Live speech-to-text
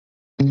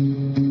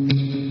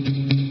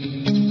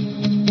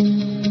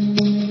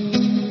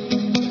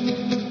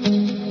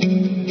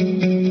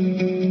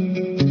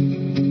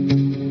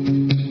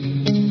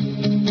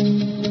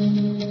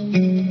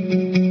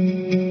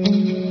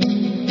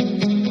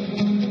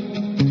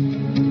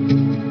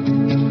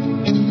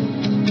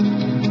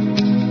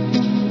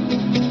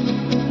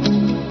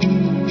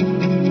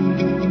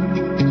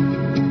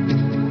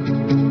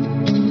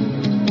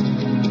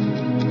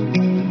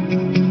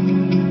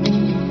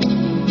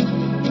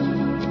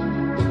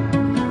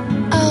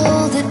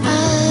that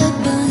I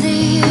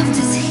believed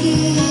is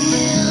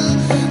here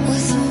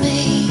with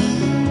me.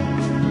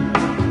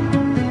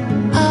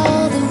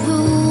 All the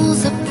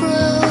rules I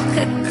broke,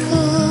 I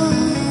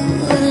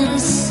couldn't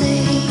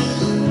see.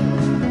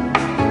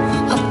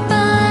 I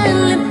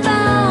finally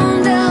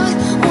found out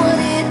what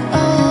it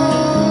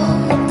all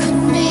could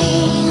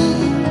mean,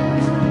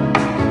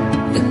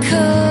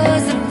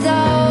 because I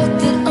thought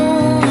that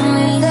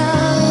only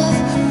love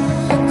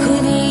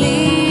could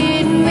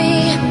lead me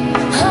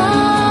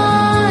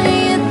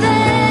higher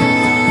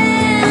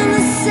than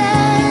the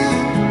sun.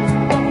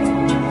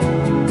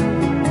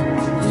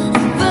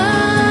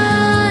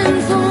 Burn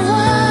for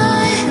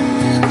what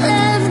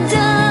I've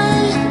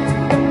done,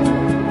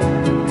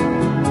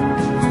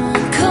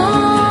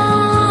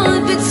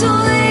 caught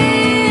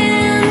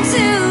between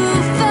two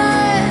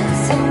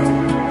fires,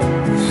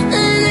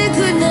 and it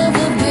could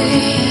never be,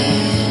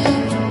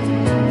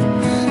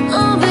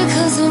 all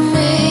because of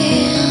me.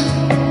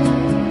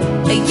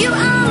 You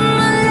are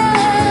my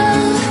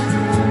love,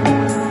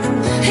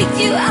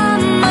 you are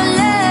my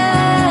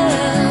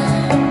love,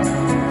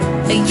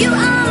 you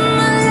are